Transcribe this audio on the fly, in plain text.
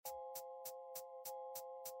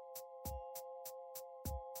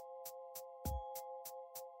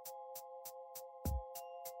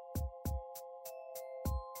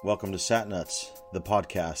Welcome to SatNuts, the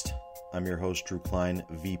podcast. I'm your host, Drew Klein,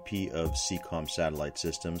 VP of CCOM Satellite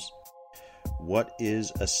Systems. What is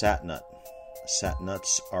a SatNut?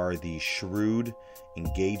 SatNuts are the shrewd,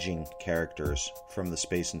 engaging characters from the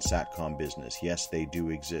space and SATCOM business. Yes, they do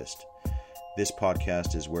exist. This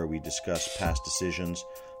podcast is where we discuss past decisions,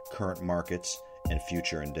 current markets, and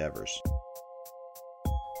future endeavors.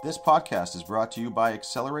 This podcast is brought to you by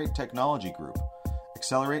Accelerate Technology Group.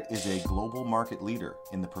 Accelerate is a global market leader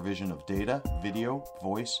in the provision of data, video,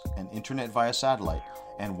 voice, and internet via satellite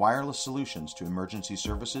and wireless solutions to emergency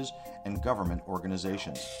services and government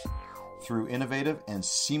organizations. Through innovative and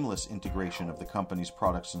seamless integration of the company's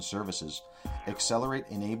products and services, Accelerate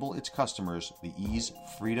enable its customers the ease,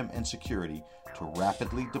 freedom, and security to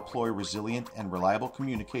rapidly deploy resilient and reliable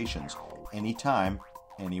communications anytime,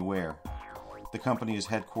 anywhere. The company is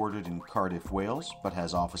headquartered in Cardiff, Wales, but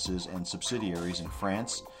has offices and subsidiaries in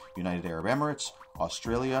France, United Arab Emirates,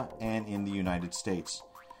 Australia, and in the United States.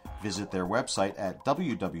 Visit their website at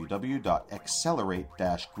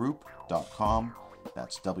www.accelerate-group.com.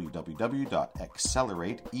 That's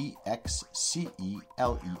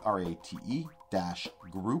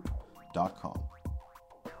www.accelerate-group.com.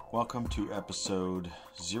 Welcome to episode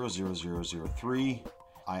 00003.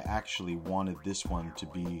 I actually wanted this one to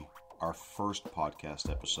be our first podcast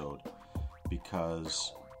episode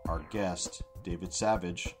because our guest, David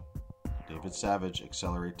Savage,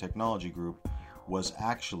 Accelerate Technology Group, was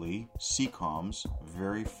actually CCOM's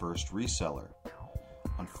very first reseller.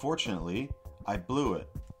 Unfortunately, I blew it.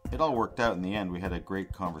 It all worked out in the end. We had a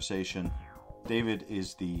great conversation. David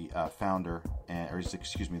is the founder,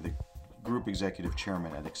 the group executive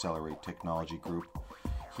chairman at Accelerate Technology Group.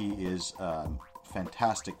 He is a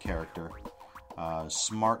fantastic character.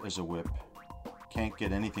 Smart as a whip, can't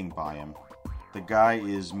get anything by him. The guy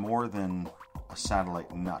is more than a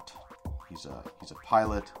satellite nut. He's a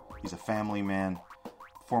pilot, he's a family man,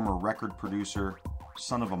 former record producer,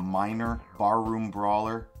 son of a miner, barroom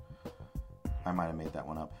brawler. I might have made that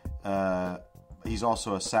one up. He's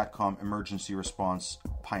also a SATCOM emergency response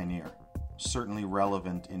pioneer, certainly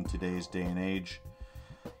relevant in today's day and age.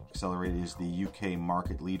 Accelerate is the UK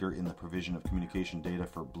market leader in the provision of communication data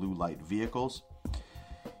for blue light vehicles.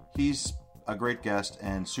 He's a great guest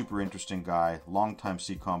and super interesting guy, longtime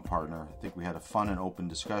CCOM partner. I think we had a fun and open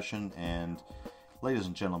discussion. And ladies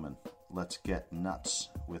and gentlemen, let's get nuts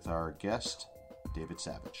with our guest, David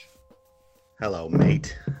Savage. Hello,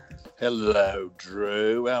 mate. Hello,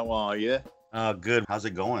 Drew. How are you? Good. How's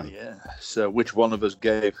it going? Yeah. So which one of us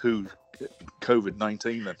gave who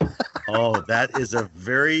COVID-19 then? Oh, that is a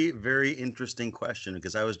very, very interesting question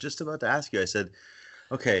because I was just about to ask you. I said,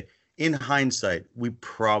 okay, in hindsight, we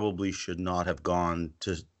probably should not have gone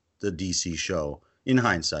to the DC show. In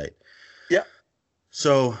hindsight. Yeah.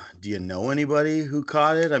 So, do you know anybody who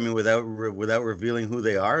caught it? I mean, without revealing who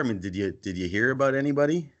they are. I mean, did you hear about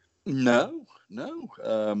anybody? No.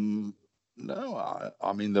 I mean,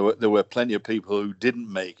 there were plenty of people who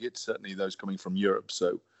didn't make it. Certainly, those coming from Europe.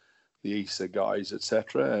 So, the ESA guys,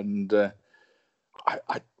 etc. And I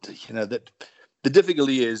that the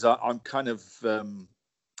difficulty is, I'm kind of.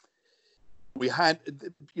 We had,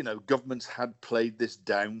 governments had played this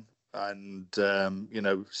down, and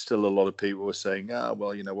still a lot of people were saying,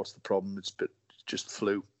 what's the problem? It's just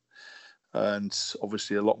flu, and it's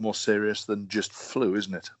obviously a lot more serious than just flu,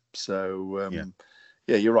 isn't it? So,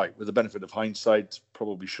 yeah, you're right. With the benefit of hindsight,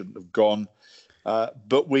 probably shouldn't have gone,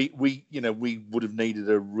 but we would have needed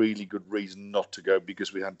a really good reason not to go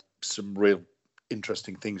because we had some real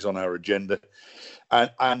interesting things on our agenda,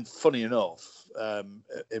 and funny enough.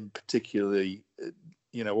 In particularly,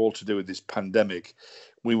 all to do with this pandemic,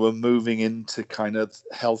 we were moving into kind of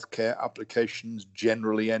healthcare applications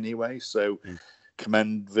generally anyway. So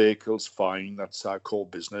command vehicles, fine, that's our core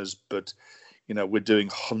business. But, we're doing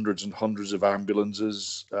hundreds and hundreds of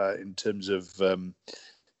ambulances in terms of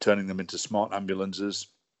turning them into smart ambulances.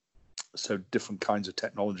 So different kinds of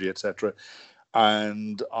technology, etc.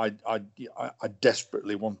 And I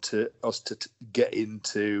desperately want us to get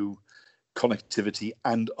into connectivity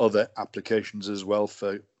and other applications as well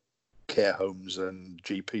for care homes and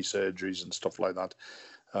GP surgeries and stuff like that.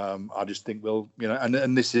 I just think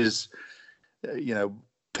and this is,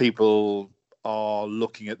 people are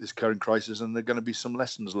looking at this current crisis and there are going to be some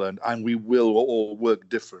lessons learned, and we will all work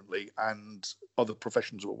differently, and other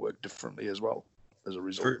professions will work differently as well as a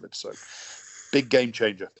result of it. So, big game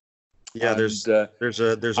changer. Yeah, and there's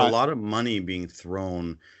a lot of money being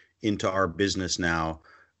thrown into our business now.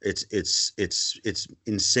 It's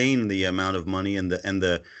insane, the amount of money and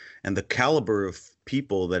the caliber of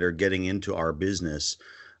people that are getting into our business.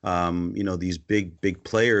 These big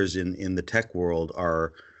players in the tech world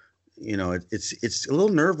are it's a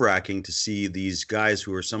little nerve-wracking to see these guys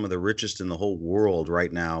who are some of the richest in the whole world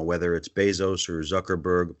right now, whether it's Bezos or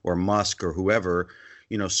Zuckerberg or Musk or whoever,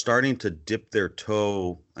 starting to dip their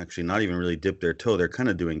toe, actually not even really dip their toe. They're kind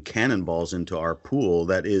of doing cannonballs into our pool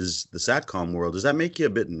that is the Satcom world. Does that make you a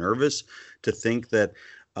bit nervous to think that,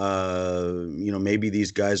 maybe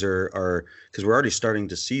these guys are, because we're already starting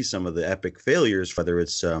to see some of the epic failures, whether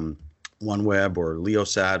it's OneWeb or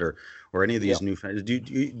Leosat or any of these new.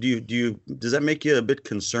 Does that make you a bit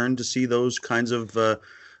concerned to see those kinds of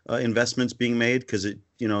investments being made? Because it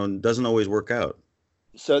doesn't always work out.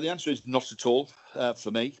 So the answer is not at all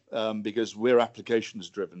for me, because we're applications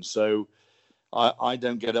driven. So I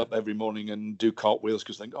don't get up every morning and do cartwheels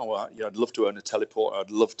because I think, I'd love to own a teleport.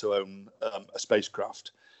 I'd love to own a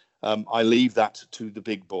spacecraft. I leave that to the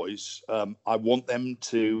big boys. I want them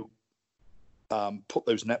to put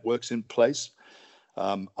those networks in place.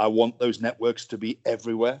 I want those networks to be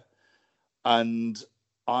everywhere. And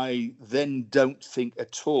I then don't think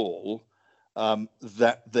at all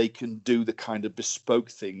that they can do the kind of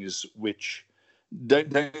bespoke things which,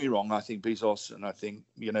 don't get me wrong, I think Bezos and I think,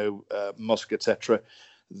 Musk, etc.,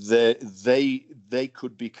 they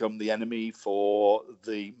could become the enemy for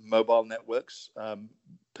the mobile networks,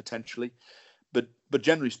 potentially. But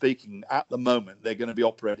generally speaking, at the moment, they're going to be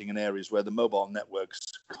operating in areas where the mobile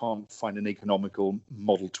networks can't find an economical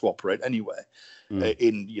model to operate anywhere.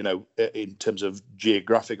 In terms of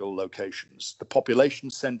geographical locations. The population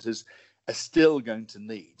centers are still going to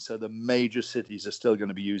need. So the major cities are still going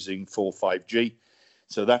to be using 5G.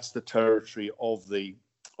 So that's the territory of the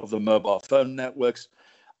mobile phone networks.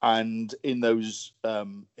 And in those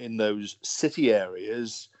city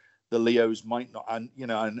areas, the LEOs might not, and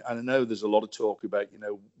I know there's a lot of talk about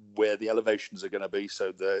where the elevations are going to be,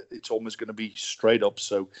 so it's almost going to be straight up,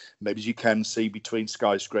 so maybe you can see between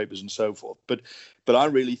skyscrapers and so forth. But I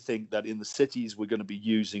really think that in the cities we're going to be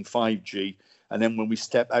using 5G, and then when we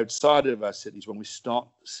step outside of our cities, when we start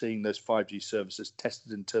seeing those 5G services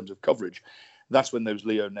tested in terms of coverage, that's when those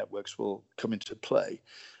LEO networks will come into play.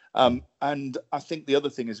 And I think the other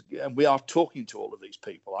thing is, and we are talking to all of these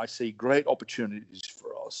people, I see great opportunities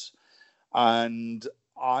for us. And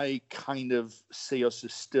I kind of see us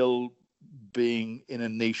as still being in a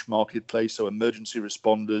niche marketplace, so emergency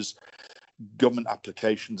responders, government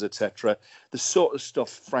applications, etc. The sort of stuff,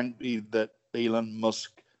 frankly, that Elon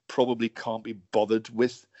Musk probably can't be bothered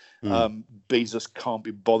with. Bezos can't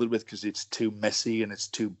be bothered with because it's too messy and it's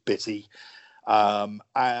too bitty. And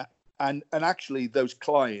actually, those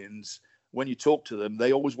clients, when you talk to them,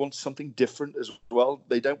 they always want something different as well.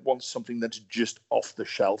 They don't want something that's just off the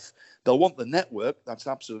shelf. They'll want the network. That's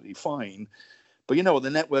absolutely fine. But the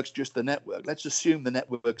network's just the network. Let's assume the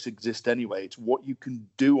networks exist anyway. It's what you can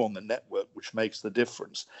do on the network which makes the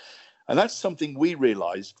difference. And that's something we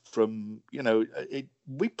realized from,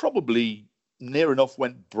 we probably near enough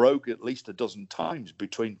went broke at least a dozen times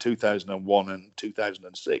between 2001 and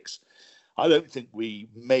 2006. I don't think we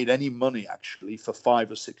made any money, actually, for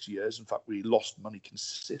 5 or 6 years. In fact, we lost money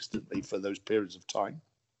consistently for those periods of time.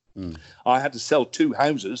 I had to sell 2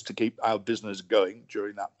 houses to keep our business going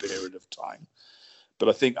during that period of time. But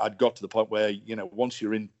I think I'd got to the point where, once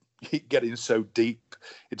you're getting so deep,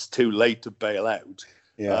 it's too late to bail out.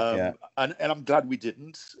 And I'm glad we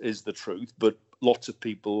didn't, is the truth. But lots of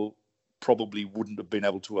people probably wouldn't have been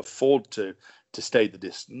able to afford to stay the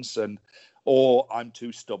distance. Or I'm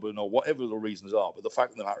too stubborn, or whatever the reasons are. But the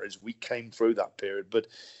fact of the matter is we came through that period. But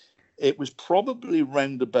it was probably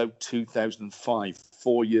around about 2005,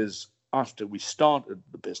 4 years after we started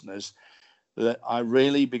the business, that I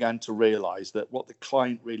really began to realize that what the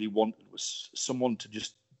client really wanted was someone to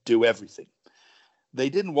just do everything. They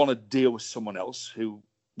didn't want to deal with someone else who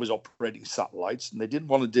was operating satellites, and they didn't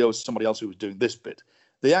want to deal with somebody else who was doing this bit.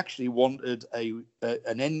 They actually wanted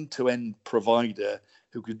an end-to-end provider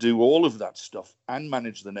who could do all of that stuff and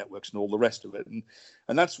manage the networks and all the rest of it. And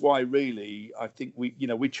that's why really I think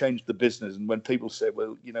we changed the business. And when people say,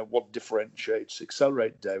 well, what differentiates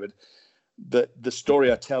Accelerate, David, the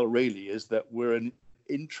story I tell really is that we're an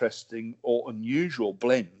interesting or unusual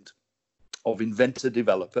blend of inventor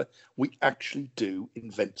developer. We actually do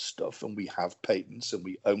invent stuff, and we have patents, and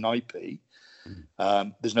we own IP.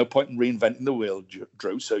 There's no point in reinventing the wheel,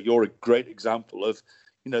 Drew. So you're a great example of,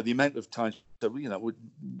 the amount of times that,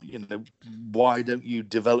 why don't you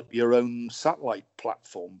develop your own satellite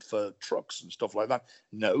platform for trucks and stuff like that?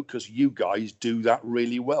 No, because you guys do that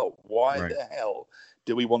really well. Why the hell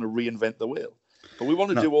do we want to reinvent the wheel? But we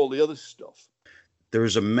want to do all the other stuff.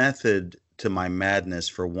 There's a method to my madness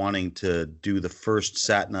for wanting to do the first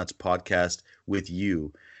Sat Nuts podcast with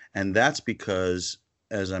you. And that's because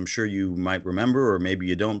as I'm sure you might remember, or maybe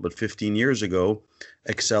you don't, but 15 years ago,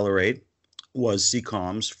 Accelerate was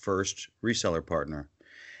CCOM's first reseller partner.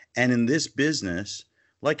 And in this business,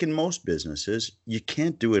 like in most businesses, you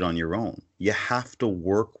can't do it on your own. You have to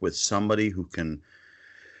work with somebody who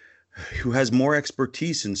has more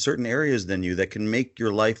expertise in certain areas than you, that can make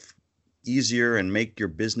your life easier and make your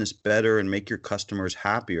business better and make your customers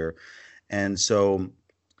happier. And so,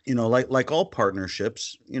 like all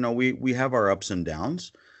partnerships, we have our ups and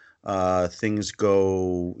downs. Things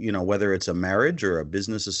go, whether it's a marriage or a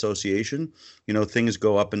business association, things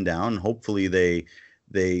go up and down. Hopefully they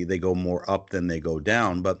go more up than they go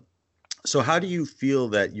down. But so how do you feel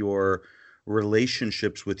that your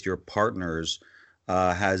relationships with your partners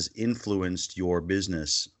has influenced your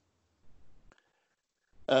business?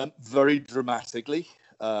 Very dramatically.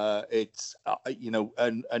 It's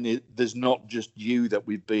there's not just you that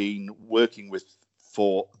we've been working with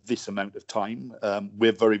for this amount of time.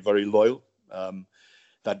 We're very, very loyal.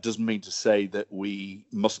 That doesn't mean to say that we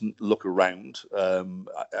mustn't look around. I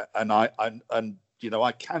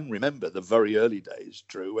can remember the very early days,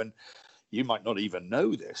 Drew, and you might not even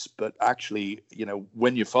know this, but actually,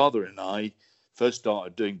 when your father and I first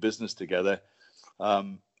started doing business together,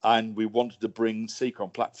 and we wanted to bring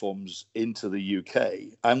CCOM platforms into the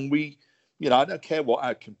UK. And we, I don't care what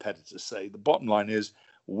our competitors say. The bottom line is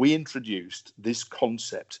we introduced this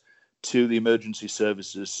concept to the emergency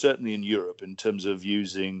services, certainly in Europe, in terms of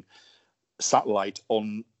using satellite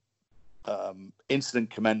on incident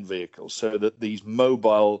command vehicles, so that these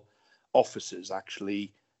mobile officers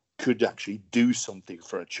could do something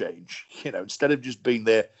for a change. Instead of just being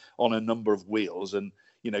there on a number of wheels and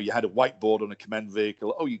you had a whiteboard on a command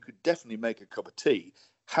vehicle. Oh, you could definitely make a cup of tea.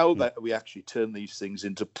 How about we actually turn these things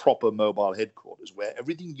into proper mobile headquarters, where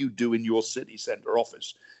everything you do in your city center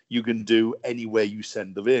office, you can do anywhere you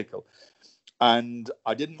send the vehicle. And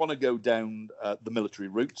I didn't want to go down the military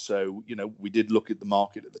route. So, we did look at the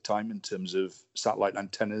market at the time in terms of satellite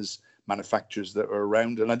antennas manufacturers that were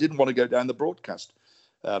around. And I didn't want to go down the broadcast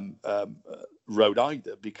road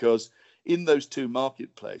either, because in those two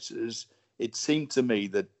marketplaces, it seemed to me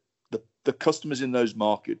that the customers in those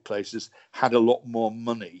marketplaces had a lot more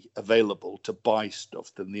money available to buy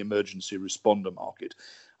stuff than the emergency responder market.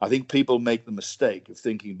 I think people make the mistake of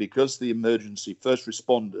thinking because the emergency first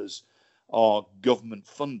responders are government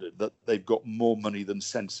funded that they've got more money than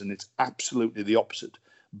sense, and it's absolutely the opposite.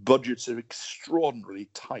 Budgets are extraordinarily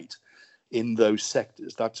tight in those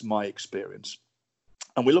sectors. That's my experience.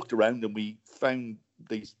 And we looked around and we found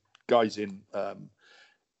these guys in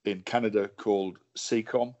Canada called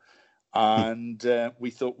CCOM, and we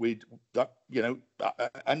thought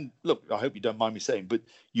and look, I hope you don't mind me saying, but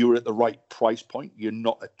you were at the right price point. You're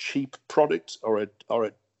not a cheap product or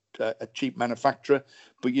a cheap manufacturer,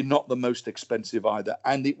 but you're not the most expensive either,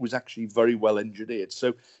 and it was actually very well engineered.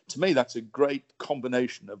 So to me, that's a great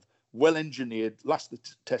combination of well engineered, last the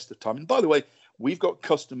test of time. And by the way, we've got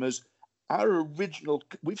customers.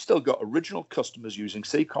 We've still got original customers using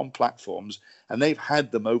CCOM platforms, and they've had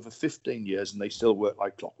them over 15 years, and they still work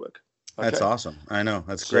like clockwork. Okay? That's awesome. I know,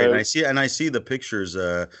 that's great. And I see the pictures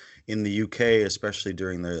in the UK, especially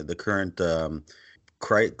during the current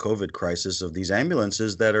COVID crisis, of these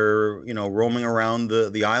ambulances that are roaming around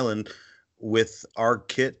the island with our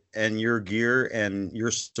kit and your gear and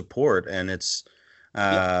your support, and it's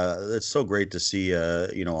so great to see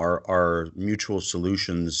our mutual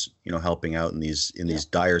solutions helping out in these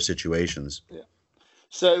dire situations. Yeah.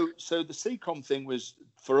 So the CCOM thing was,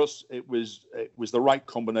 for us, it was the right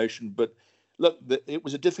combination. But look, it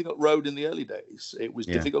was a difficult road in the early days. It was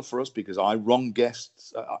difficult for us because I wrong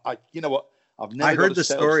guests. You know what? I've never. I heard the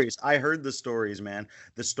stories. I heard the stories, man.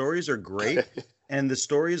 The stories are great, and the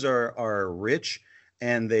stories are rich,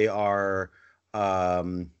 and they are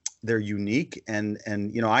they're unique. And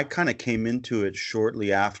I kind of came into it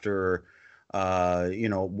shortly after.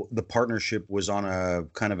 The partnership was on a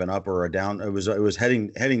kind of an up or a down. It was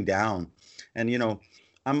heading down, and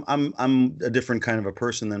I'm a different kind of a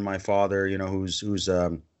person than my father. Who's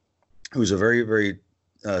a very, very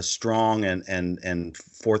strong and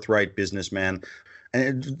forthright businessman.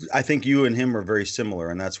 And I think you and him are very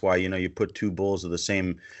similar, and that's why you put two bulls of the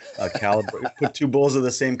same caliber, put two bulls of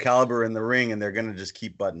the same caliber in the ring, and they're going to just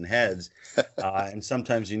keep butting heads. And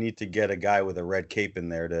sometimes you need to get a guy with a red cape in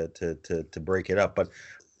there to break it up.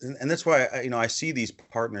 And that's why I see these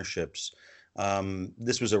partnerships.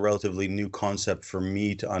 This was a relatively new concept for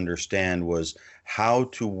me to understand, was how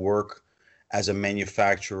to work as a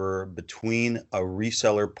manufacturer between a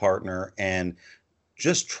reseller partner and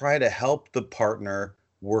just try to help the partner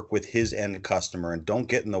work with his end customer, and don't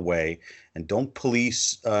get in the way, and don't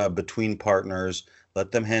police between partners.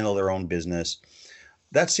 let them handle their own business.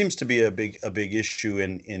 That seems to be a big issue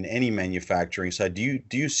in any manufacturing side. Do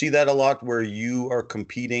you see that a lot where you are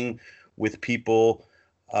competing with people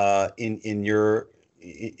in your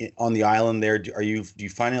on the island there? Do you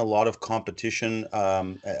find a lot of competition,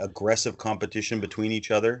 aggressive competition between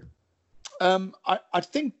each other? I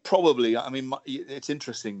think probably. I mean, it's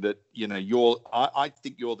interesting that I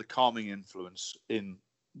think you're the calming influence in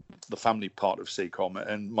the family part of Seacom,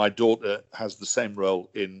 and my daughter has the same role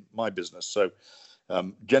in my business. So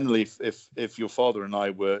generally, if your father and I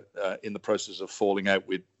were in the process of falling out,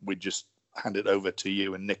 we'd just hand it over to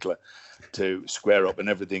you and Nicola to square up and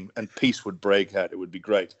everything, and peace would break out. It would be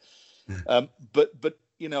great. But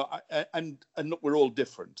and look, we're all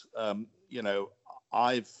different.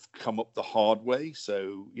 I've come up the hard way.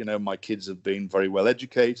 So, my kids have been very well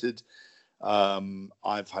educated.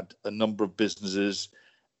 I've had a number of businesses.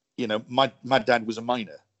 My dad was a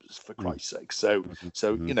miner, for Christ's sake. So,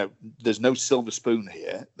 there's no silver spoon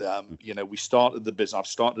here. We started the business. I've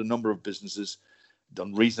started a number of businesses,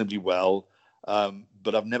 done reasonably well,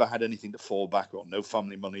 but I've never had anything to fall back on, no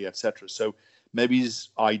family money, etc. So maybe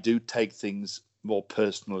I do take things more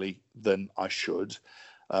personally than I should.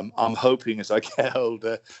 I'm hoping as I get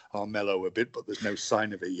older, I'll mellow a bit, but there's no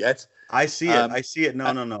sign of it yet. I see it. I see it.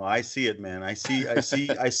 No. I see it, man. I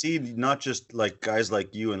see not just like guys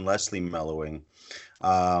like you and Leslie mellowing,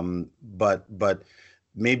 but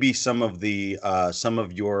maybe some of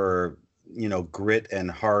your, grit and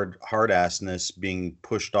hard assness being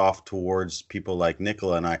pushed off towards people like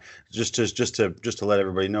Nicola and I. Just to let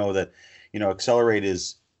everybody know that, Accelerate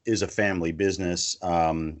is a family business,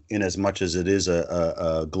 in as much as it is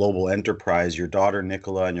a global enterprise. Your daughter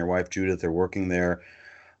Nicola and your wife Judith are working there,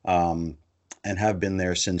 and have been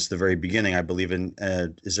there since the very beginning, I believe.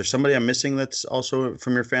 Is there somebody I'm missing that's also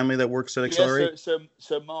from your family that works at Accelerate? Yeah,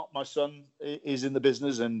 so Mark, my son, is in the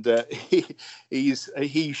business, and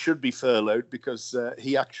he should be furloughed because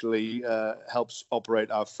he actually helps operate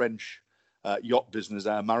our French yacht business,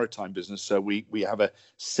 our maritime business. So we have a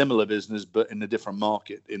similar business, but in a different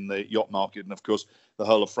market, in the yacht market. And of course, the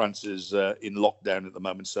whole of France is in lockdown at the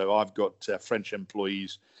moment. So I've got French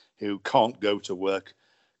employees who can't go to work,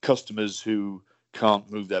 customers who can't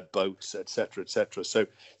move their boats, etc., etc. So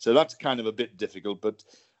that's kind of a bit difficult. But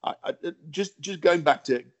I just going back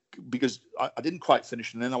to, because I didn't quite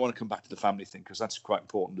finish, and then I want to come back to the family thing because that's quite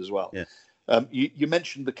important as well. Yeah. You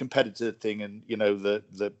mentioned the competitor thing, and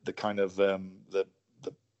the kind of the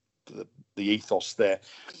ethos there.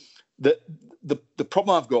 The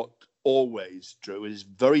problem I've got always, Drew, is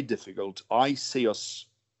very difficult. I see us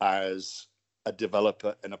as a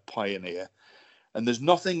developer and a pioneer, and there's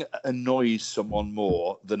nothing annoys someone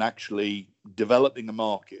more than actually developing a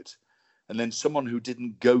market, and then someone who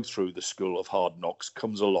didn't go through the school of hard knocks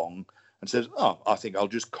comes along and says, "Oh, I think I'll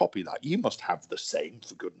just copy that. You must have the same,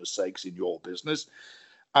 for goodness sakes, in your business."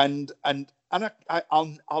 And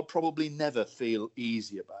I'll probably never feel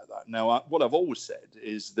easy about that. Now, what I've always said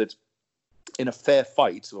is that in a fair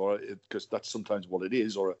fight, or because that's sometimes what it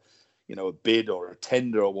is, or a bid or a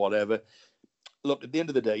tender or whatever. Look, at the end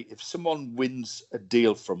of the day, if someone wins a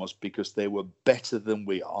deal from us because they were better than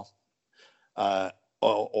we are,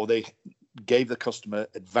 or they gave the customer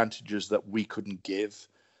advantages that we couldn't give,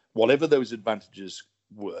 whatever those advantages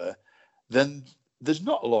were, then there's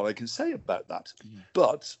not a lot I can say about that.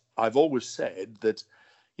 But I've always said that,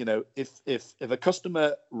 if a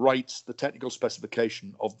customer writes the technical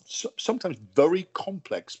specification of sometimes very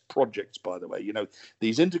complex projects, by the way,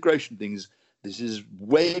 these integration things, this is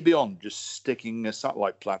way beyond just sticking a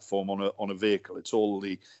satellite platform on a vehicle. It's all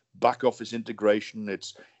the back office integration.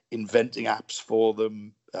 It's inventing apps for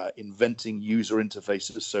them, inventing user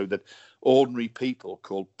interfaces so that ordinary people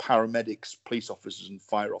called paramedics, police officers, and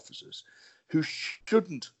fire officers, who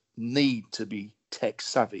shouldn't need to be tech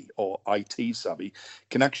savvy or IT savvy,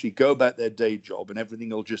 can actually go about their day job and everything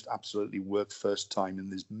will just absolutely work first time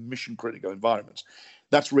in these mission critical environments.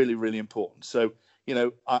 That's really, really important. So,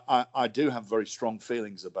 I do have very strong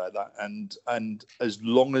feelings about that. And as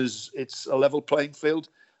long as it's a level playing field,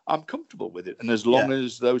 I'm comfortable with it. And as long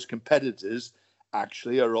as those competitors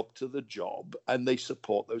actually are up to the job and they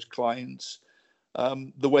support those clients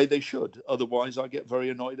the way they should. Otherwise, I get very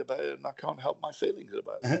annoyed about it and I can't help my feelings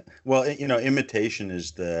about it. Well, imitation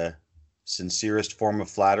is the sincerest form of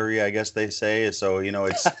flattery, I guess they say. So,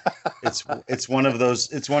 it's one of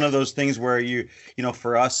those things where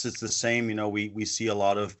for us, it's the same. We see a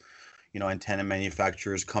lot of, antenna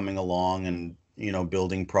manufacturers coming along and,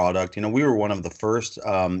 building product. We were one of the first,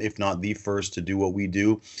 if not the first, to do what we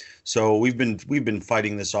do. So we've been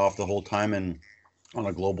fighting this off the whole time and on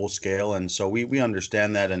a global scale. And so we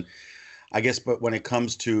understand that. And I guess, but when it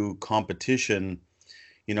comes to competition,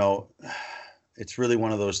 you know, it's really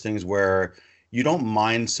one of those things where you don't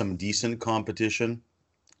mind some decent competition.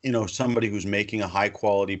 Somebody who's making a high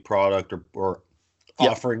quality product or Yeah,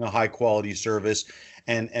 offering a high quality service,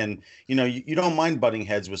 and you don't mind butting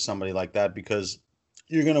heads with somebody like that because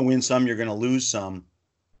you're going to win some, you're going to lose some,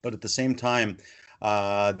 but at the same time,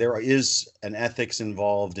 there is an ethics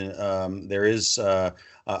involved, and there is a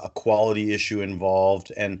quality issue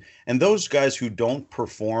involved, and those guys who don't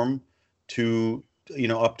perform to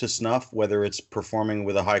up to snuff, whether it's performing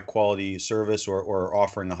with a high quality service or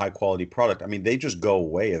offering a high quality product, I mean, they just go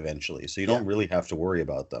away eventually. So you yeah. don't really have to worry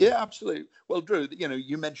about them. Yeah, absolutely. Well, Drew,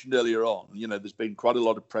 you mentioned earlier on, there's been quite a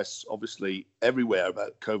lot of press, obviously, everywhere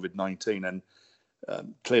about COVID-19, and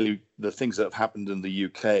clearly the things that have happened in the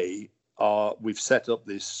UK are we've set up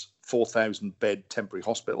this 4,000 bed temporary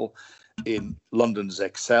hospital in London's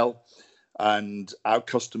Excel, and our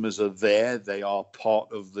customers are there. They are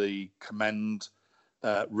part of the command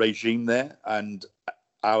regime there, and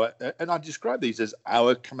I describe these as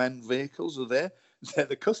our command vehicles are there. They're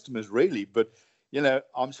the customers, really, but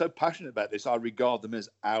I'm so passionate about this. I regard them as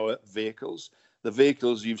our vehicles. The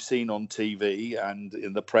vehicles you've seen on TV and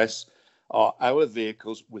in the press are our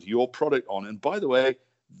vehicles with your product on. And by the way,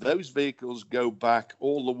 those vehicles go back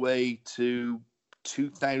all the way to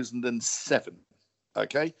 2007.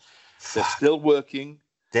 Okay, they're still working.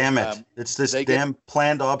 Damn it. It's this damn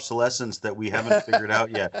planned obsolescence that we haven't figured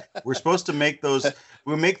out yet. We're supposed to make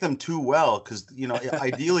we make them too well because,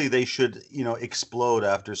 ideally they should, explode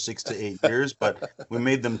after 6 to 8 years, but we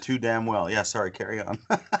made them too damn well. Yeah, sorry, carry on.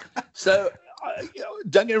 So,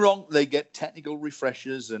 don't get me wrong, they get technical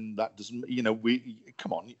refreshers, and that doesn't,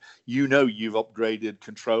 come on, you've upgraded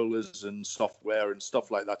controllers and software and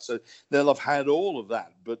stuff like that. So they'll have had all of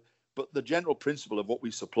that, but the general principle of what we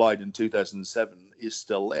supplied in 2007 is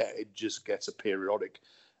still there. It just gets a periodic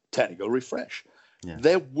technical refresh. Yeah.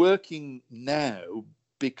 They're working now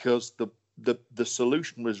because the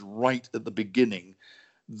solution was right at the beginning.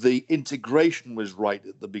 The integration was right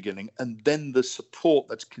at the beginning. And then the support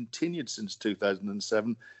that's continued since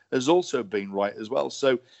 2007 has also been right as well.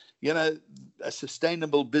 So, a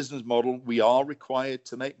sustainable business model, we are required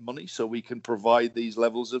to make money so we can provide these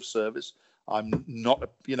levels of service. I'm not,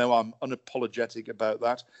 I'm unapologetic about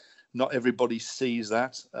that. Not everybody sees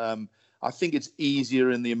that. I think it's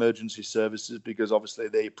easier in the emergency services because obviously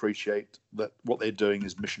they appreciate that what they're doing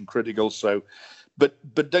is mission critical. So, but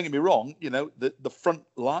don't get me wrong, the front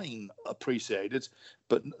line appreciate it,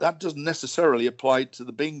 but that doesn't necessarily apply to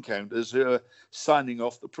the bean counters who are signing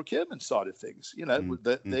off the procurement side of things.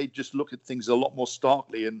 They just look at things a lot more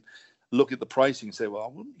starkly and look at the pricing and say,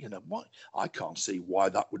 well, what? I can't see why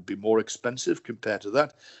that would be more expensive compared to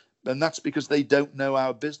that. And that's because they don't know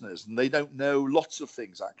our business and they don't know lots of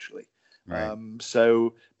things, actually. Right.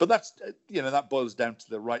 But that's, that boils down to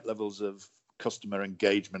the right levels of customer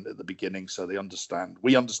engagement at the beginning. So we understand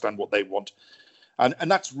what they want.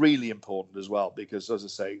 And that's really important as well, because as I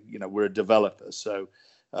say, we're a developer. So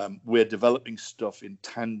we're developing stuff in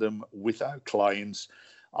tandem with our clients.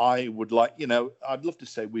 I would like, I'd love to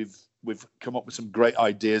say we've come up with some great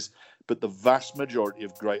ideas, but the vast majority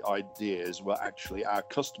of great ideas were actually our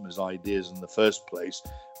customers' ideas in the first place.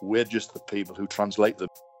 We're just the people who translate them.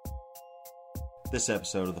 This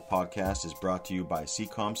episode of the podcast is brought to you by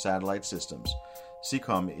Seacom Satellite Systems.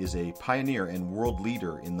 Seacom is a pioneer and world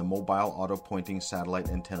leader in the mobile auto-pointing satellite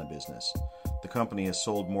antenna business. The company has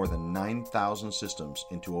sold more than 9,000 systems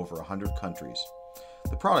into over 100 countries.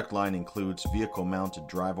 The product line includes vehicle-mounted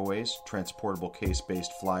driveaways, transportable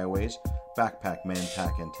case-based flyaways, backpack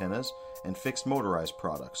man-pack antennas, and fixed motorized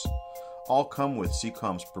products. All come with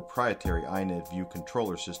Seacom's proprietary iNet View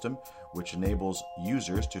controller system, which enables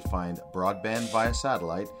users to find broadband via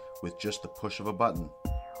satellite with just the push of a button.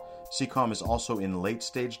 Seacom is also in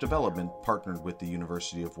late-stage development, partnered with the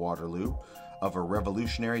University of Waterloo, of a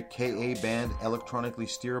revolutionary Ka-band electronically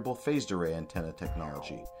steerable phased array antenna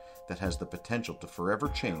technology that has the potential to forever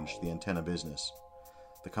change the antenna business.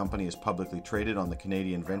 The company is publicly traded on the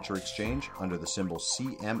Canadian Venture Exchange under the symbol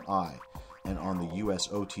CMI and on the US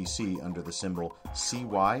OTC under the symbol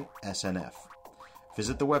CYSNF.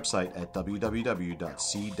 Visit the website at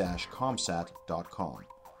www.c-comsat.com.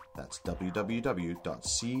 That's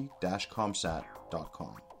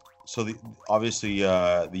www.c-comsat.com. So obviously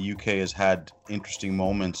the UK has had interesting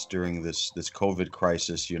moments during this COVID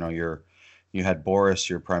crisis. You had Boris,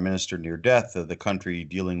 your prime minister, near death, the country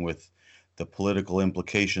dealing with the political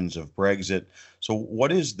implications of Brexit. So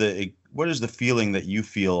what is the feeling that you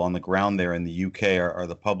feel on the ground there in the UK? Are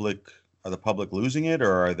the public losing it,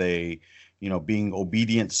 or are they being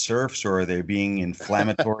obedient serfs, or are they being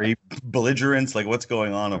inflammatory belligerents? Like, what's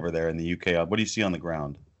going on over there in the UK? What do you see on the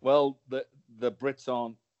ground? Well, the Brits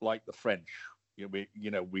aren't like the French. We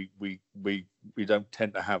don't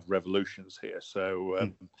tend to have revolutions here. So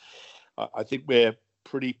I think we're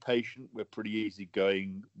pretty patient. We're pretty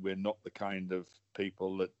easygoing. We're not the kind of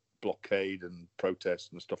people that blockade and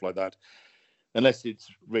protest and stuff like that, unless it's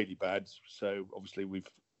really bad. So obviously we've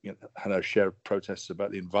had our share of protests about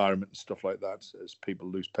the environment and stuff like that as people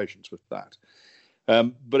lose patience with that.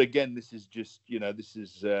 But again, this is just,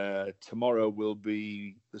 tomorrow will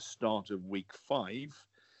be the start of week 5.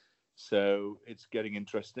 So it's getting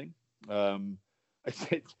interesting.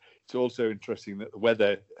 It's also interesting that the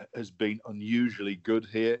weather has been unusually good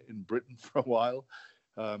here in Britain for a while.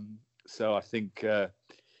 So I think,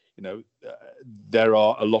 there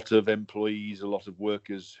are a lot of employees, a lot of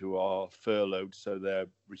workers who are furloughed. So they're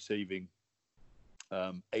receiving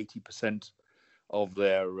 80% of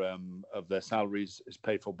their salaries is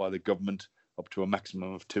paid for by the government, up to a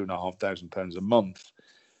maximum of £2,500 a month.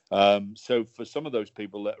 So for some of those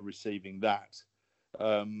people that are receiving that,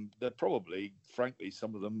 they're probably, frankly,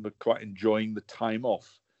 some of them are quite enjoying the time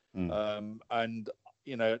off. And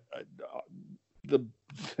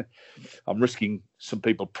I'm risking some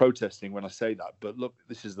people protesting when I say that, but look,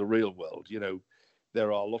 this is the real world.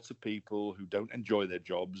 There are lots of people who don't enjoy their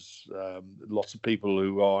jobs, lots of people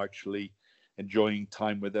who are actually enjoying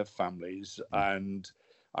time with their families. And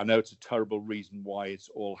I know it's a terrible reason why it's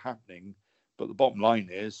all happening, but the bottom line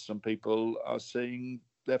is some people are seeing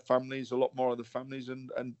their families, a lot more of the families,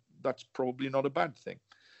 and that's probably not a bad thing.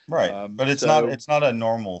 Right. But it's not a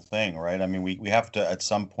normal thing, right? I mean, we have to at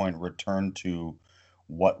some point return to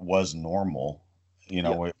what was normal,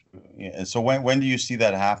 And so when do you see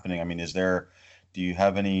that happening? I mean, do you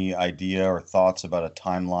have any idea or thoughts about a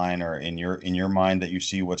timeline, or in your mind, that you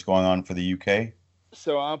see what's going on for the UK?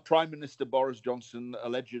 So our Prime Minister Boris Johnson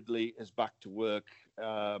allegedly is back to work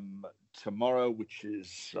tomorrow, which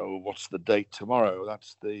is, what's the date tomorrow?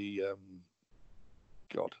 That's the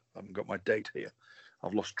God, I haven't got my date here.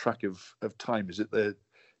 I've lost track of time. Is it the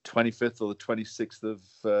 25th or the 26th of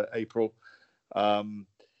April?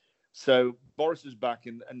 So Boris is back,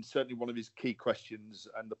 and certainly one of his key questions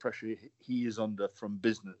and the pressure he is under from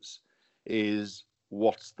business is,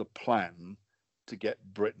 what's the plan to get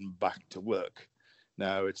Britain back to work?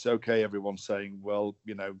 Now, it's okay, everyone's saying, well,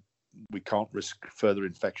 we can't risk further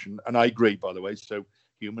infection. And I agree, by the way. So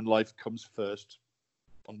human life comes first,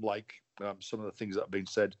 unlike some of the things that have been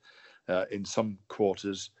said in some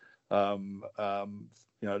quarters.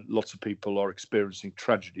 Lots of people are experiencing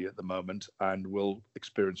tragedy at the moment and will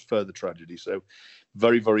experience further tragedy. So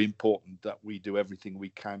very, very important that we do everything we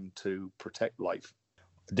can to protect life.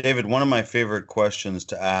 David, one of my favorite questions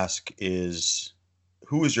to ask is,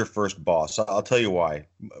 who was your first boss? I'll tell you why.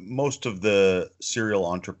 Most of the serial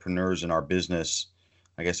entrepreneurs in our business,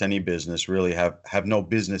 I guess any business, really have no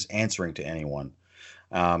business answering to anyone.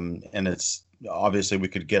 And it's obviously, we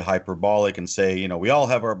could get hyperbolic and say, we all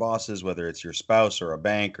have our bosses, whether it's your spouse or a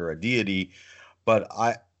bank or a deity. But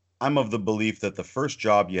I'm of the belief that the first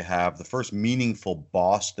job you have, the first meaningful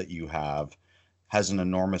boss that you have, has an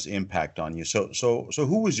enormous impact on you. So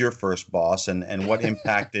who was your first boss, and what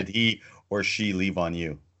impact did he or she leave on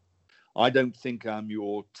you? I don't think I'm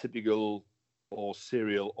your typical or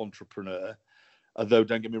serial entrepreneur, although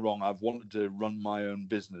don't get me wrong, I've wanted to run my own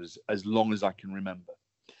business as long as I can remember.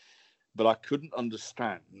 But I couldn't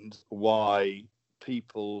understand why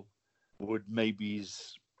people would maybe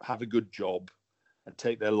have a good job and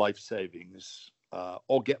take their life savings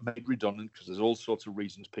or get made redundant, because there's all sorts of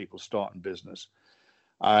reasons people start in business,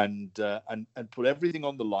 and put everything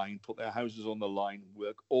on the line, put their houses on the line,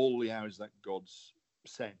 work all the hours that God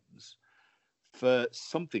sends for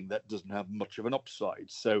something that doesn't have much of an upside.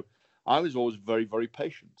 So I was always very, very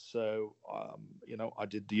patient. So, I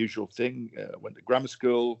did the usual thing, went to grammar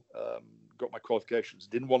school, got my qualifications,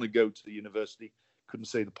 didn't want to go to the university, couldn't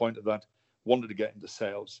see the point of that, wanted to get into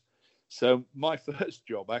sales. So my first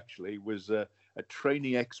job actually was a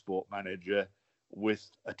trainee export manager with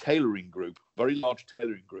a tailoring group, very large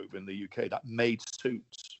tailoring group in the UK that made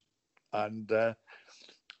suits. And I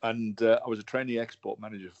was a trainee export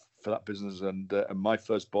manager for that business. And my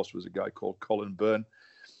first boss was a guy called Colin Byrne.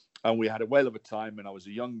 And we had a whale of a time, and I was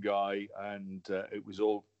a young guy, and it was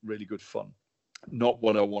all really good fun. Not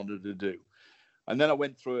what I wanted to do. And then I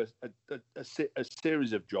went through a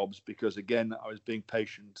series of jobs because, again, I was being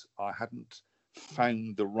patient. I hadn't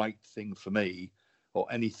found the right thing for me, or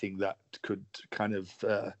anything that could kind of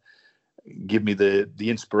give me the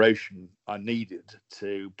inspiration I needed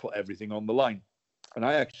to put everything on the line. And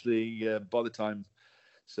I actually, by the time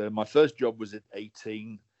So my first job was at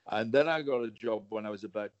 18. And then I got a job when I was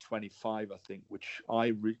about 25, I think, which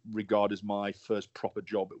I regard as my first proper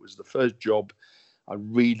job. It was the first job I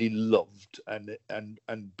really loved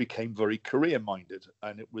and became very career-minded.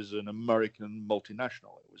 And it was an American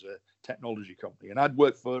multinational. It was a technology company. And I'd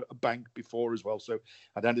worked for a bank before as well. So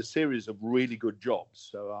I'd had a series of really good jobs.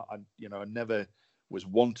 So I never was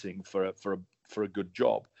wanting for a good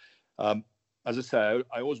job. As I say,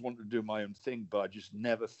 I always wanted to do my own thing, but I just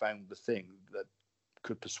never found the thing that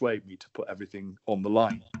could persuade me to put everything on the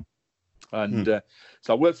line. And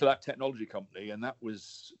so I worked for that technology company, and that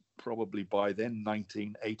was probably by then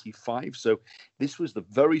 1985. So this was the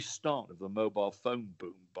very start of the mobile phone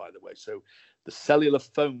boom, by the way. So the cellular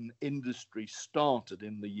phone industry started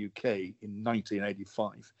in the UK in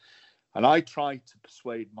 1985. And I tried to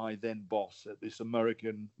persuade my then boss at this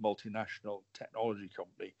American multinational technology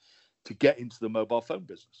company to get into the mobile phone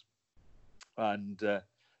business. And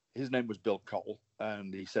his name was Bill Cole.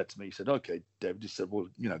 And he said to me, he said, okay, David, he said, well,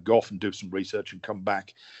 go off and do some research and come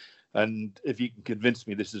back. And if you can convince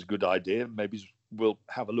me this is a good idea, maybe we'll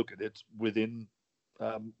have a look at it within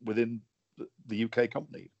the UK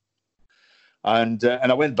company. And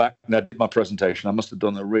I went back and I did my presentation. I must have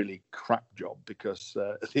done a really crap job because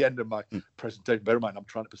at the end of my presentation, bear in mind, I'm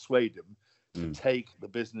trying to persuade him to take the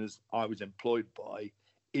business I was employed by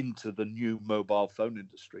into the new mobile phone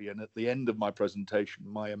industry. And at the end of my presentation,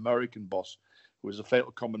 my American boss, who was a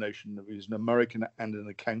fatal combination of he's an American and an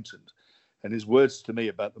accountant, and his words to me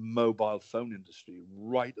about the mobile phone industry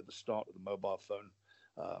right at the start of the mobile phone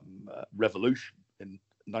revolution in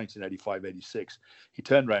 1985-86, he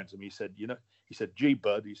turned around to me. He said, gee,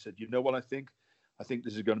 bud, he said, you know what I think? I think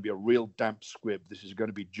this is going to be a real damp squib. This is going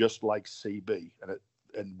to be just like CB.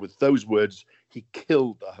 And with those words, he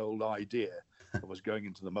killed the whole idea of us going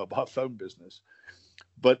into the mobile phone business.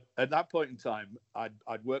 But at that point in time,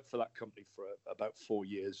 I'd worked for that company for about 4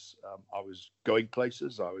 years. I was going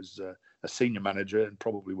places. I was a senior manager and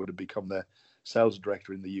probably would have become their sales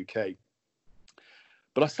director in the UK.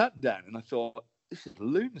 But I sat down and I thought, this is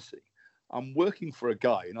lunacy. I'm working for a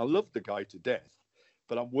guy, and I love the guy to death,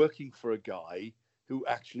 but I'm working for a guy who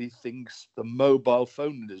actually thinks the mobile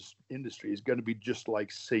phone industry is going to be just like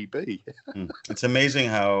CB. It's amazing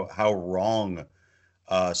how wrong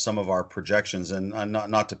some of our projections, and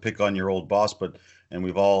not to pick on your old boss, and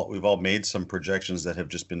we've all made some projections that have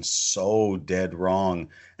just been so dead wrong,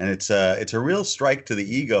 and it's a real strike to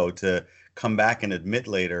the ego to come back and admit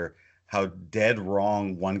later how dead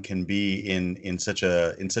wrong one can be in such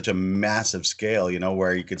a massive scale,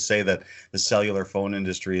 where you could say that the cellular phone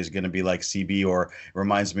industry is going to be like CB, or it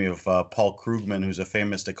reminds me of Paul Krugman, who's a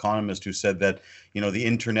famous economist, who said that the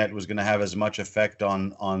internet was going to have as much effect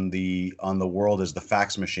on the world as the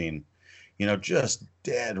fax machine. Just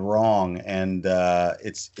dead wrong. And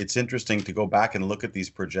it's interesting to go back and look at these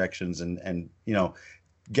projections and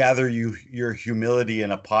gather your humility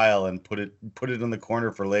in a pile and put it in the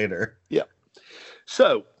corner for later. Yeah.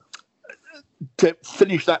 So to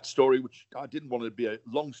finish that story, which I didn't want it to be a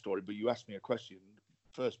long story, but you asked me a question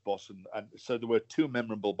first, boss, and so there were two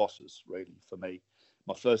memorable bosses really for me.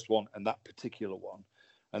 My first one and that particular one.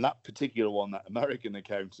 And that particular one, that American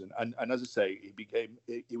accountant, and as I say,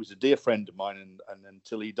 he was a dear friend of mine, and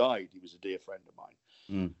until he died, he was a dear friend of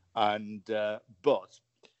mine. But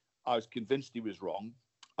I was convinced he was wrong.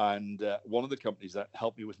 And one of the companies that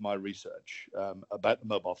helped me with my research about the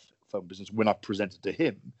mobile phone business, when I presented to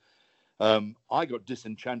him, I got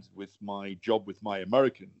disenchanted with my job with my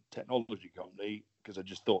American technology company because I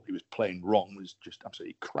just thought he was plain wrong. It was just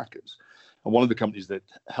absolutely crackers. And one of the companies that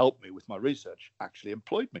helped me with my research actually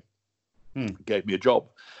employed me, gave me a job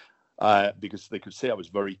because they could see I was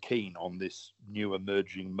very keen on this new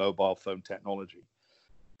emerging mobile phone technology.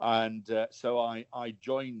 And so I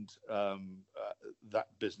joined that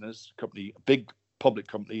business company, a big public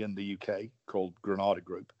company in the UK called Granada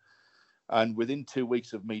Group. And within 2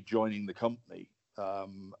 weeks of me joining the company,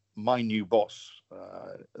 my new boss,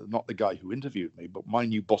 not the guy who interviewed me, but my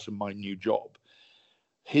new boss in my new job,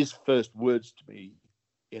 his first words to me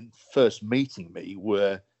in first meeting me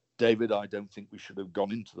were, David, I don't think we should have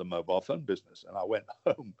gone into the mobile phone business. And I went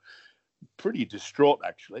home pretty distraught,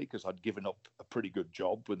 actually, because I'd given up a pretty good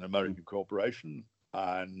job with an American corporation,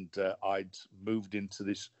 and I'd moved into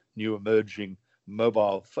this new emerging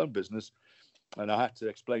mobile phone business. And I had to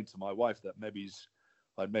explain to my wife that maybe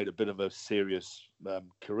I'd made a bit of a serious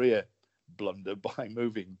career blunder by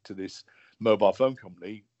moving to this mobile phone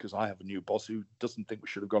company, because I have a new boss who doesn't think we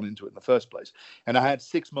should have gone into it in the first place. And I had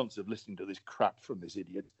 6 months of listening to this crap from this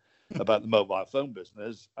idiot about the mobile phone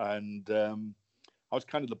business, and I was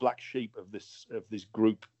kind of the black sheep of this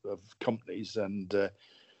group of companies, and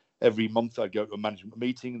every month I'd go to a management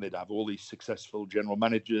meeting. They'd have all these successful general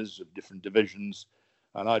managers of different divisions,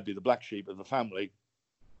 and I'd be the black sheep of the family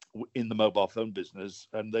in the mobile phone business,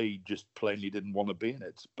 and they just plainly didn't want to be in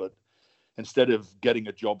it. But instead of getting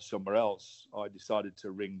a job somewhere else, I decided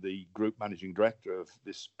to ring the group managing director of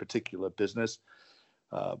this particular business,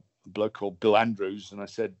 a bloke called Bill Andrews, and I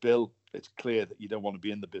said, Bill, it's clear that you don't want to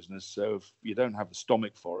be in the business, so if you don't have the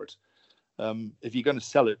stomach for it, if you're going to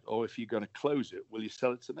sell it or if you're going to close it, will you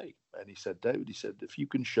sell it to me? And he said, David, he said, if you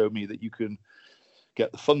can show me that you can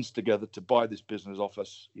get the funds together to buy this business off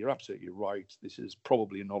us, you're absolutely right. This is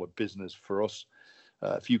probably not a business for us.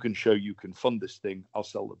 If you can show you can fund this thing, I'll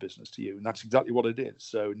sell the business to you. And that's exactly what I did.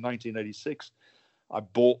 So in 1986, I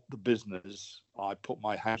bought the business. I put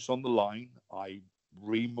my house on the line. I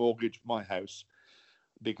remortgaged my house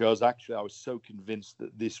because actually I was so convinced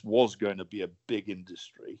that this was going to be a big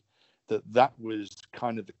industry that was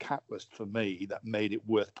kind of the catalyst for me that made it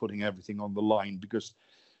worth putting everything on the line, because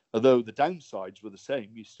although the downsides were the same,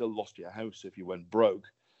 you still lost your house if you went broke,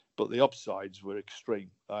 but the upsides were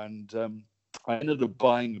extreme. And I ended up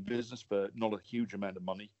buying a business for not a huge amount of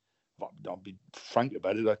money. I'll be frank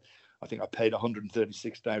about it. I think I paid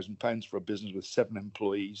 £136,000 for a business with 7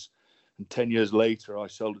 employees. And 10 years later, I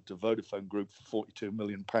sold it to Vodafone Group for £42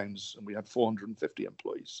 million, and we had 450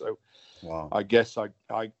 employees. So wow. I guess I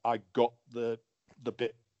got the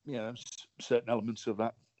bit, certain elements of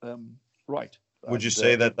that right. Would you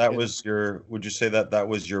say that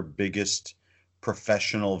was your biggest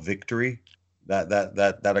professional victory,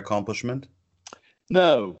 that accomplishment?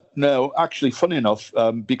 No. Actually, funny enough,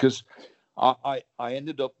 because I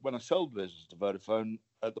ended up, when I sold the business to Vodafone,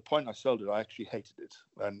 at the point I sold it, I actually hated it.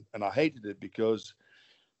 And I hated it because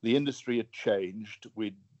the industry had changed.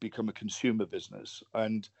 We'd become a consumer business.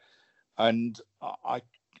 And I'm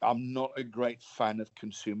not a great fan of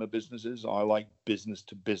consumer businesses. I like business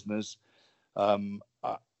to business. I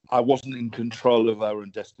wasn't in control of our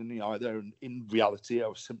own destiny either. And in reality, I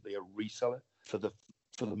was simply a reseller for the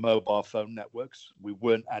mobile phone networks. We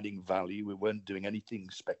weren't adding value. We weren't doing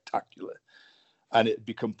anything spectacular. And it had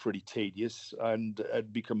become pretty tedious and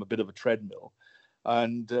had become a bit of a treadmill.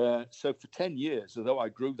 And so for 10 years, although I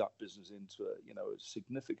grew that business into a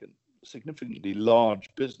significantly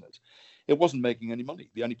large business, it wasn't making any money.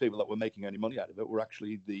 The only people that were making any money out of it were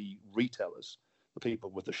actually the retailers, the people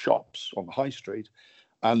with the shops on the high street,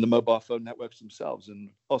 and the mobile phone networks themselves.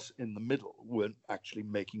 And us in the middle weren't actually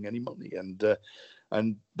making any money.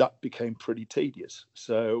 And that became pretty tedious.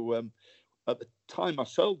 So at the time I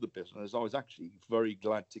sold the business, I was actually very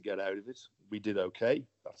glad to get out of it. We did okay.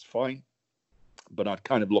 That's fine. But I'd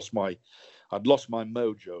kind of lost my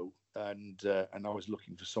mojo, and I was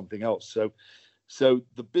looking for something else. So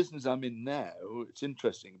the business I'm in now, it's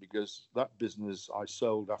interesting because that business I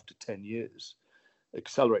sold after 10 years.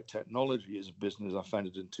 Accelerate Technology is a business I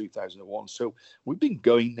founded in 2001. So we've been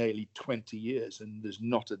going nearly 20 years, and there's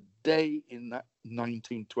not a day in that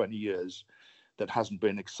 19, 20 years that hasn't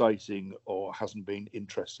been exciting or hasn't been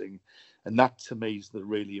interesting. And that to me is the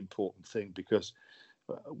really important thing, because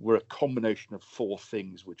we're a combination of 4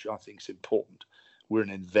 things, which I think is important. We're an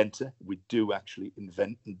inventor. We do actually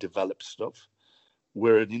invent and develop stuff.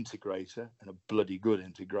 We're an integrator, and a bloody good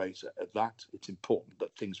integrator at that. It's important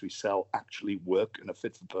that things we sell actually work and are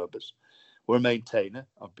fit for purpose. We're a maintainer.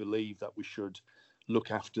 I believe that we should look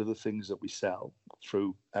after the things that we sell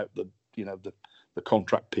throughout the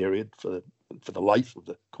contract period for the life of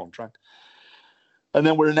the contract. And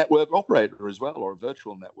then we're a network operator as well, or a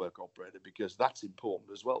virtual network operator, because that's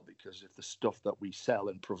important as well, because if the stuff that we sell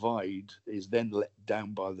and provide is then let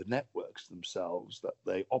down by the networks themselves that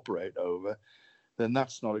they operate over, then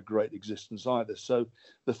that's not a great existence either. So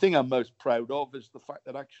the thing I'm most proud of is the fact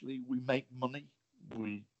that actually we make money.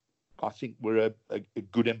 I think we're a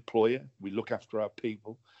good employer. We look after our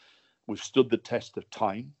people. We've stood the test of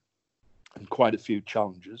time and quite a few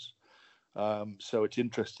challenges. So it's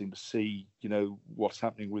interesting to see, what's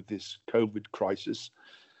happening with this COVID crisis.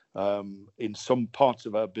 In some parts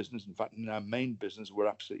of our business, in fact, in our main business, we're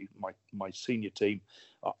absolutely, my senior team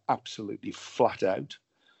are absolutely flat out.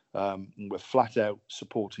 We're flat out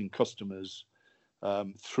supporting customers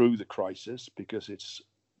through the crisis because it's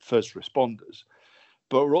first responders.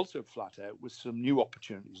 But we're also flat out with some new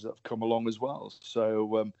opportunities that have come along as well.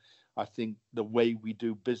 So I think the way we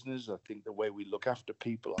do business, I think the way we look after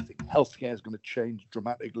people, I think healthcare is going to change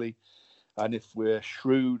dramatically. And if we're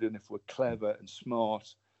shrewd and if we're clever and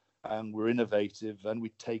smart and we're innovative and we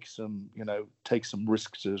take some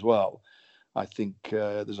risks as well, I think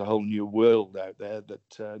there's a whole new world out there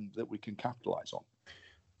that we can capitalize on.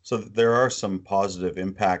 So there are some positive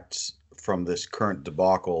impacts from this current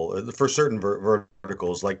debacle for certain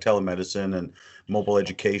verticals like telemedicine and mobile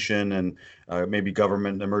education and maybe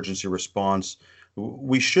government emergency response.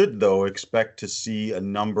 We should, though, expect to see a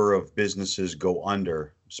number of businesses go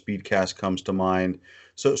under. Speedcast comes to mind.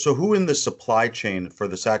 So who in the supply chain for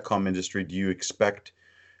the SATCOM industry do you expect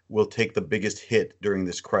will take the biggest hit during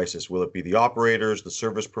this crisis? Will it be the operators, the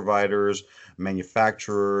service providers,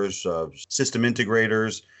 manufacturers, system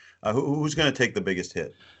integrators? Who's going to take the biggest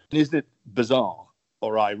hit? Isn't it bizarre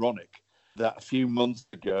or ironic that a few months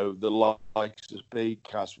ago the likes of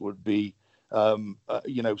Speedcast would be,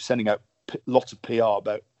 sending out lots of PR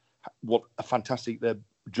about what a fantastic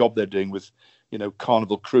job they're doing with,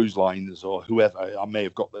 Carnival Cruise Lines or whoever. I may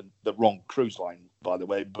have got the wrong cruise line, by the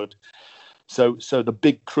way, but so the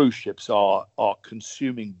big cruise ships are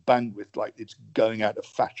consuming bandwidth like it's going out of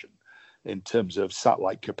fashion in terms of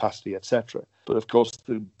satellite capacity, etc. But of course,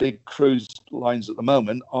 the big cruise lines at the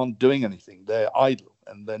moment aren't doing anything. They're idle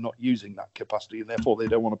and they're not using that capacity, and therefore they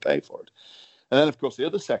don't want to pay for it. And then, of course, the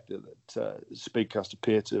other sector that Speedcast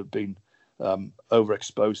appear to have been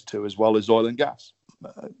overexposed to as well is oil and gas.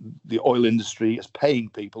 The oil industry is paying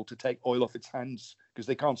people to take oil off its hands because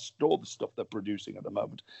they can't store the stuff they're producing at the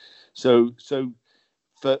moment. So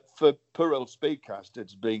for poor old Speedcast,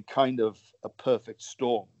 it's been kind of a perfect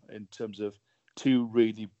storm in terms of two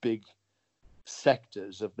really big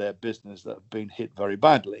sectors of their business that have been hit very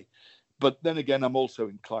badly. But then again, I'm also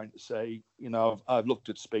inclined to say, I've looked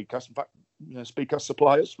at Speedcast. In fact, Speedcast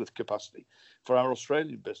supply us with capacity for our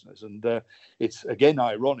Australian business. And it's, again,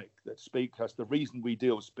 ironic that Speedcast, the reason we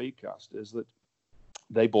deal with Speedcast is that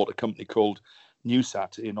they bought a company called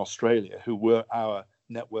Newsat in Australia, who were our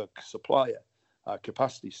network supplier, our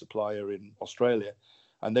capacity supplier in Australia.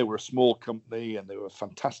 And they were a small company and they were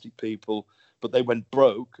fantastic people, but they went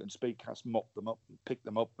broke and Speedcast mopped them up and picked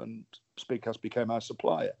them up, and Speedcast became our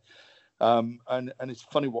supplier. And it's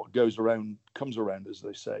funny what goes around comes around, as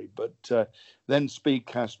they say. But then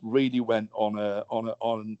Speedcast really went on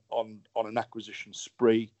an acquisition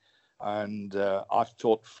spree, and I've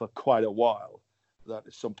thought for quite a while that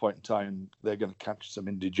at some point in time they're going to catch some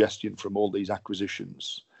indigestion from all these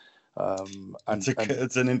acquisitions.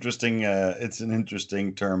 It's an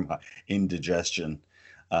interesting term, indigestion,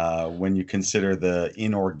 when you consider the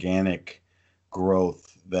inorganic growth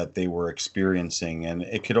that they were experiencing, and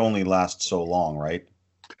it could only last so long, right?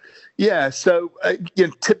 Yeah. So,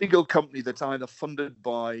 typical company that's either funded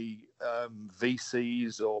by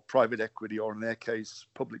VCs or private equity, or in their case,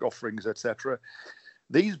 public offerings, etc.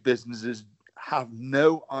 These businesses have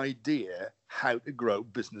no idea how to grow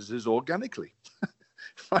businesses organically.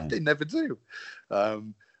 Right? They never do.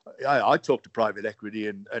 I talk to private equity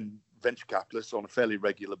and venture capitalists on a fairly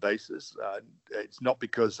regular basis. It's not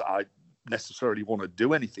because I necessarily want to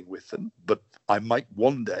do anything with them, but I might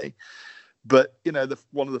one day. But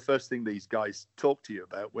one of the first things these guys talk to you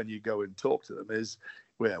about when you go and talk to them is,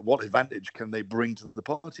 what advantage can they bring to the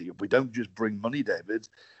party? If we don't just bring money, David,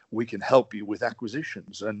 we can help you with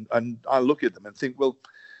acquisitions. And I look at them and think, well,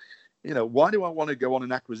 why do I want to go on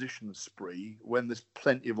an acquisition spree when there's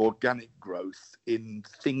plenty of organic growth in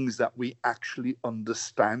things that we actually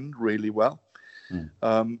understand really well?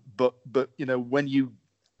 But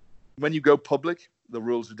when you go public, the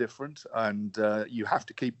rules are different, and you have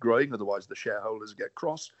to keep growing, otherwise the shareholders get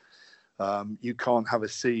cross. You can't have a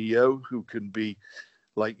CEO who can be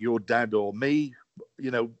like your dad or me.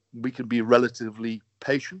 We can be relatively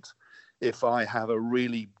patient. If I have a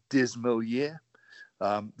really dismal year,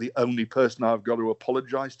 the only person I've got to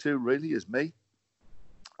apologize to really is me.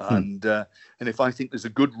 And if I think there's a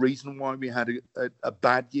good reason why we had a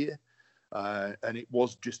bad year, and it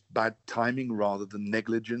was just bad timing rather than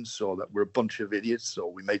negligence, or that we're a bunch of idiots,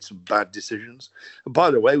 or we made some bad decisions. And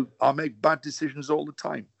by the way, I make bad decisions all the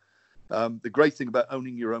time. The great thing about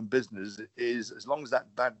owning your own business is, as long as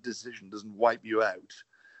that bad decision doesn't wipe you out,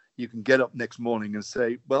 you can get up next morning and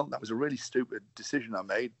say, well, that was a really stupid decision I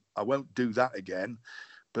made. I won't do that again.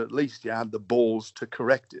 But at least you had the balls to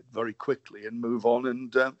correct it very quickly and move on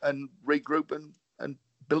and regroup and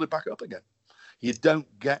build it back up again. You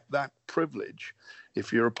don't get that privilege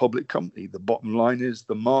if you're a public company. The bottom line is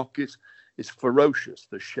the market is ferocious.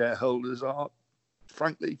 The shareholders are,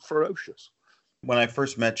 frankly, ferocious. When I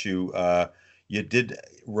first met you, you did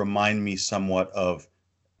remind me somewhat of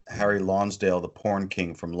Harry Lonsdale, the porn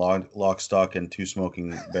king from Lock, Stock, and Two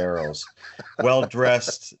Smoking Barrels.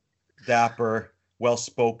 Well-dressed, dapper,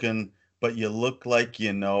 well-spoken, but you look like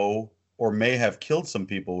or may have killed some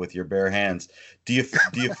people with your bare hands. Do you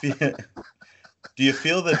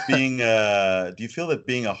feel that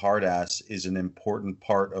being a hard ass is an important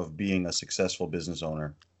part of being a successful business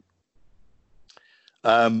owner?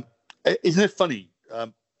 Isn't it funny?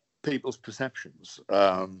 People's perceptions.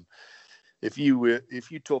 If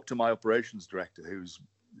you talk to my operations director,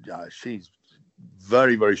 she's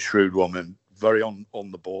very, very shrewd woman, very on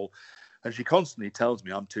the ball, and she constantly tells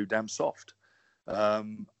me I'm too damn soft.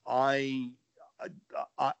 I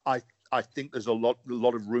think there's a lot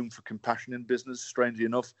of room for compassion in business. Strangely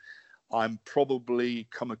enough, I'm probably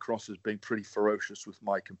come across as being pretty ferocious with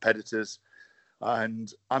my competitors,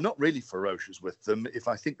 and I'm not really ferocious with them. If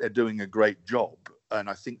I think they're doing a great job and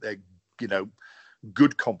I think they're,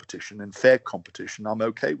 good competition and fair competition, I'm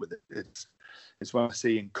okay with it. It's when I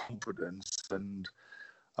see incompetence and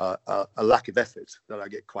a lack of effort that I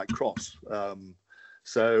get quite cross.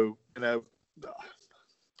 So, I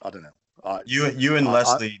don't know. You and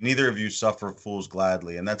Leslie, neither of you suffer fools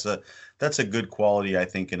gladly, and that's a good quality, I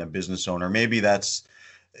think, in a business owner. Maybe that's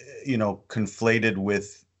conflated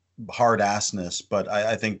with hard assness, but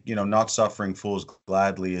I think not suffering fools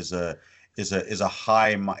gladly is a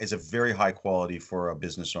very high quality for a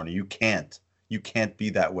business owner. You can't be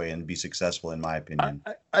that way and be successful, in my opinion.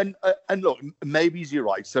 And look, maybe you're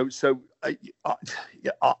right. So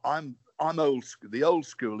I'm old school. The old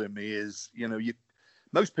school in me is,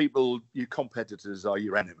 most people, your competitors are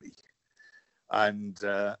your enemy. And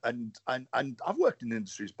I've worked in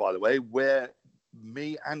industries, by the way, where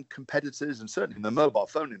me and competitors, and certainly in the mobile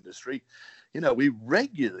phone industry, we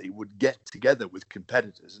regularly would get together with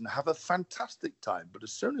competitors and have a fantastic time. But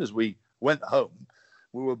as soon as we went home,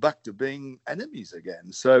 we were back to being enemies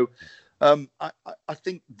again. So I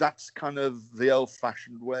think that's kind of the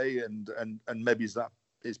old-fashioned way, and maybe that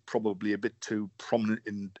is probably a bit too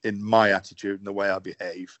prominent in my attitude and the way I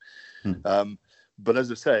behave. But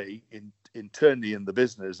as I say, internally in the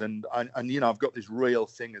business, and I've got this real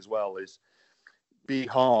thing as well, is be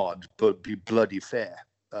hard but be bloody fair.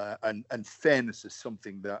 And fairness is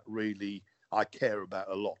something that really I care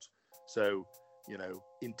about a lot. So,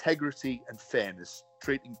 integrity and fairness,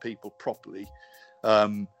 treating people properly,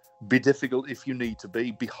 be difficult if you need to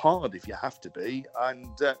be hard if you have to be. And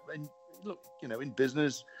look, in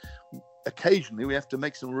business, occasionally we have to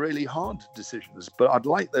make some really hard decisions, but I'd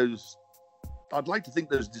like to think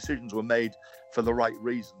those decisions were made for the right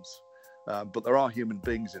reasons. But there are human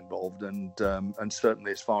beings involved, and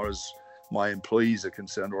certainly as far as my employees are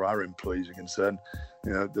concerned, or our employees are concerned,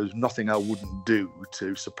 there's nothing I wouldn't do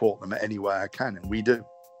to support them any way I can, and we do.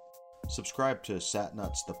 Subscribe to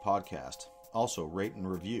Satnuts the podcast. Also rate and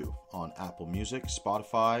review on Apple Music,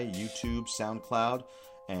 Spotify, YouTube, SoundCloud,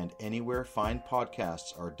 and anywhere fine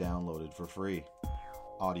podcasts are downloaded for free.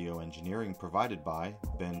 Audio engineering provided by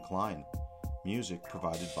Ben Klein. Music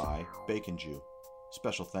provided by Bacon Jew.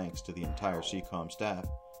 Special thanks to the entire CCOM staff.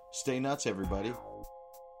 Stay nuts, everybody.